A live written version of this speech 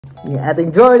Yung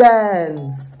ating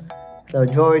Jordans. So,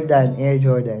 Jordan, Air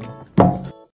Jordan.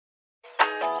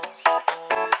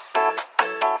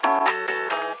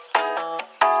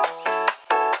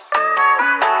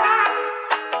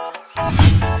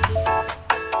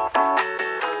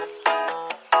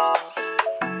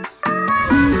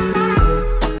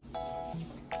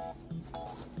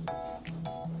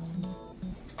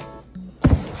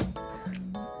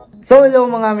 So hello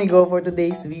mga amigo, for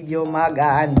today's video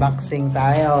mag-unboxing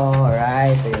tayo.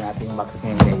 Alright, ito yung ating box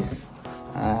ngayon guys.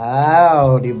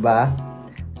 Wow, diba?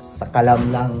 Sa kalam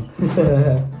lang.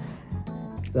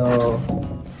 So,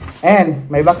 and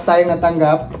may box tayong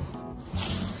natanggap.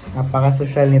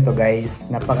 Napaka-social nito guys,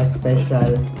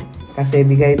 napaka-special. Kasi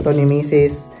bigay ito ni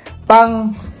Mrs.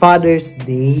 pang Father's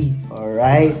Day.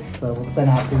 Alright, so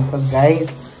buksan natin ito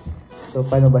guys. So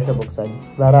paano ba siya buksan?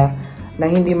 Para na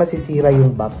hindi masisira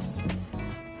yung box.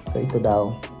 So ito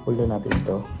daw, pull natin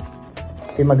ito.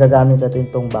 Kasi magagamit natin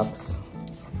itong box.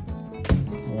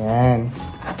 Ayan.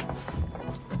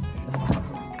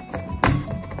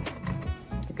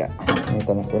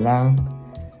 Ito na ito ng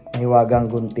mahiwagang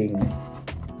gunting.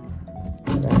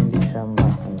 Para hindi siya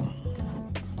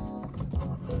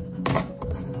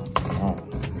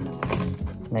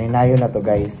nainayo na to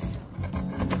guys.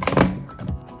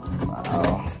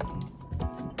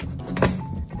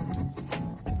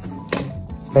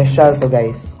 Special to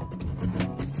guys.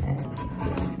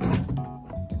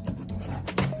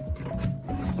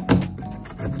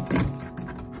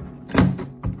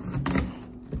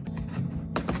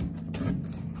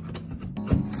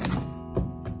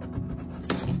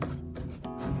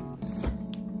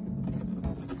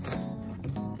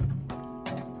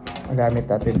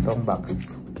 Magamit natin itong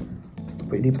box.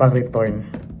 Pwede pang return.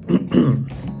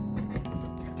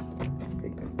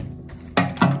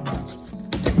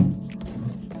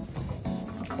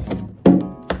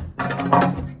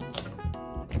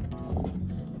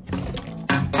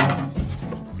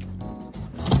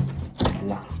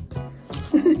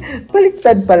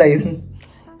 Baliktad pala yun.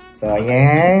 So,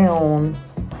 ayan.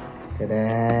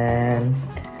 Tadaan.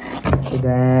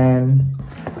 Tadaan.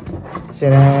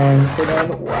 Tadaan. Tadaan.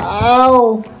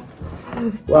 Wow!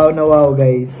 Wow na wow,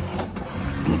 guys.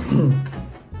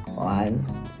 1,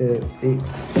 2, 3.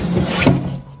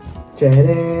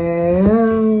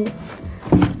 Tadaan.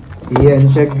 Yan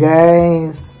siya,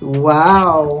 guys.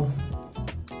 Wow!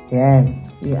 Yan.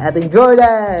 Yung ating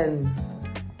Jordans.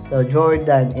 So,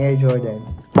 Jordan, Air Jordan.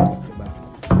 Diba?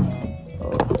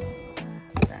 So,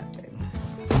 natin.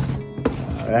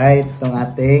 Alright, itong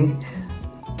ating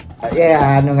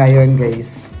ano ngayon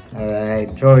guys.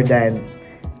 Alright, Jordan.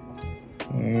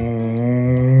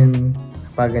 And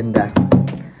paganda.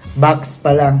 Box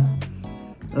pa lang.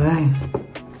 Ay.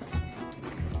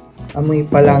 Amoy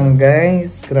pa lang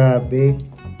guys. Grabe.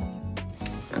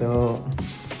 So,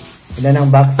 ilan ang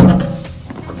box?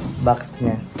 Box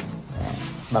niya.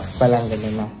 Box pa lang,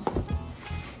 ganyan na.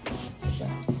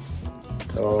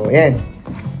 So, yan.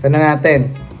 Sana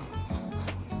natin.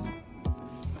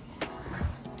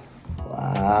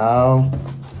 Wow.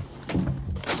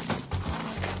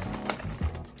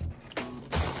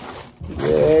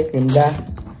 Yeah, ganda.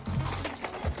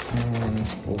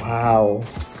 Wow.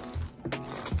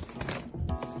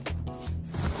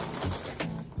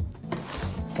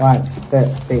 One, two,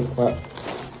 three, four.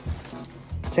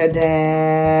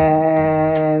 Tadaan!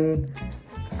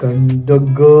 Ganda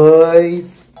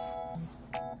guys!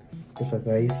 Diba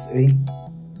guys? Uy!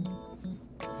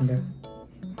 Ganda.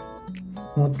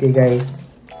 Okay guys.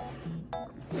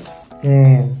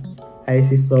 Yan.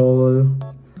 Icy Soul.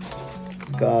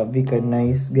 Gabi ka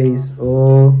nice guys.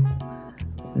 Oh.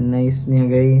 Nice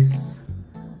niya guys.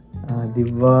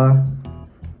 Diba?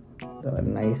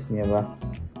 Nice niya ba?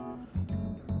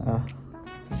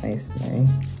 Nice niya eh.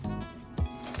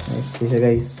 Nice siya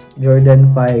guys. Jordan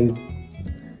 5.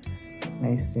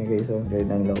 Nice niya guys. Oh,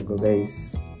 Jordan logo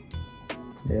guys.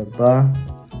 Diba?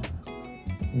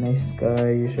 Nice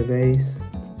kayo siya guys.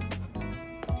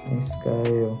 Nice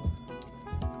kayo.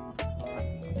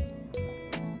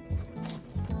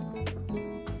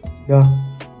 Yeah.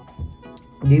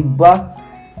 Diba?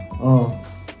 Oh.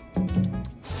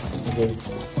 Guys.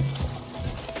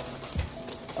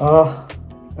 Oh.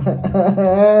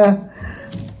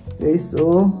 Guys,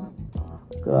 oh.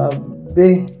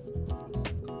 Grabe.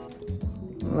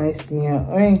 Nice niya.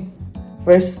 Ay,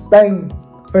 first time.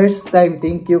 First time.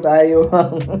 Thank you kayo,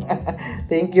 Mang.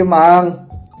 Thank you,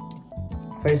 Mang.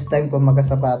 First time ko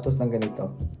magkasapatos ng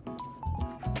ganito.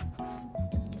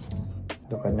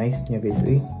 Look, nice niya, guys.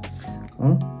 Eh.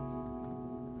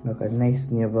 Look, nice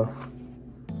niya ba?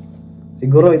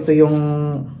 Siguro ito yung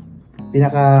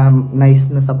pinaka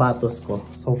nice na sapatos ko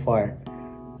so far.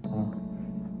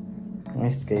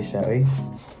 Nice kay siya, oy.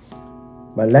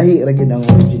 Balahi ra gid ang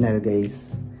original,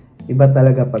 guys. Iba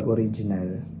talaga pag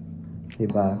original.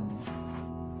 Diba?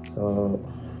 So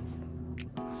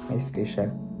nice kay siya.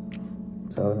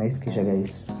 So nice kay siya,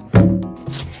 guys.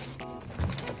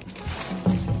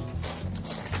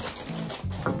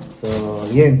 So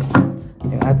yun,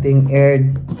 yung ating Air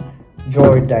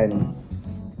Jordan.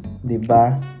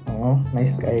 Diba?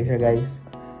 Nice kayo siya, guys.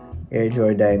 Air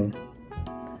Jordan.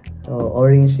 So,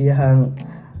 orange yung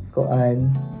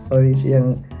kuan. Orange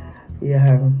yung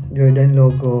Jordan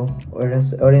logo.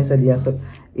 Orange sa diya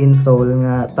insole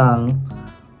nga tang.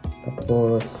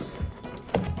 Tapos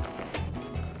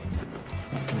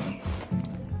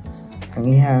ang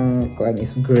iyang kuan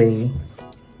is gray.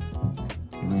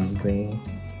 Gray.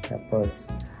 Tapos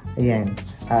ayan.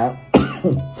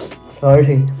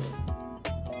 Sorry.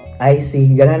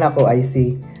 IC, ganahan ako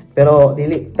IC. Pero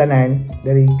dili tanan,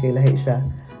 dari kay lahi siya.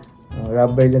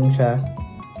 Rubber lang siya.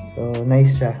 So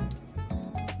nice siya.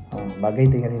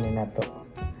 Bagay tingnan na nato.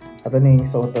 Ato ning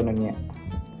suoton na niya.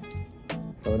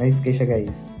 So nice kay siya,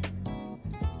 guys.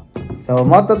 So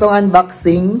mo to tong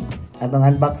unboxing. Atong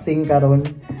unboxing karon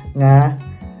nga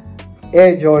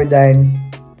Air Jordan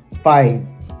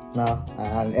 5, no?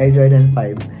 Air Jordan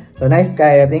 5. So nice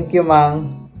kayo. Thank you,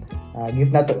 Mang.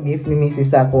 Gift ni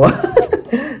Mrs. ako.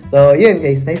 So, yun,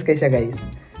 guys. Nice kay siya, guys.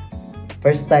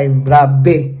 First time.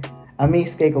 Grabe.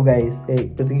 Amazed kay ko, guys.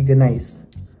 Kay, pretty nice.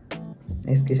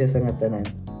 Nice kay siya sa ngatanan.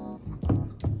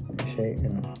 Siya,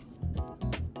 ano.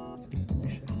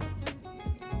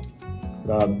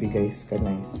 Grabe, guys.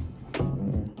 Ka-nice.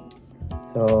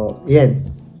 So, yan.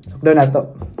 Sukdo na to.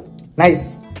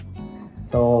 Nice.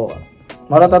 So,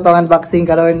 mara to tong unboxing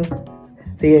karon.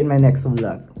 See you in my next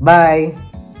vlog. Bye!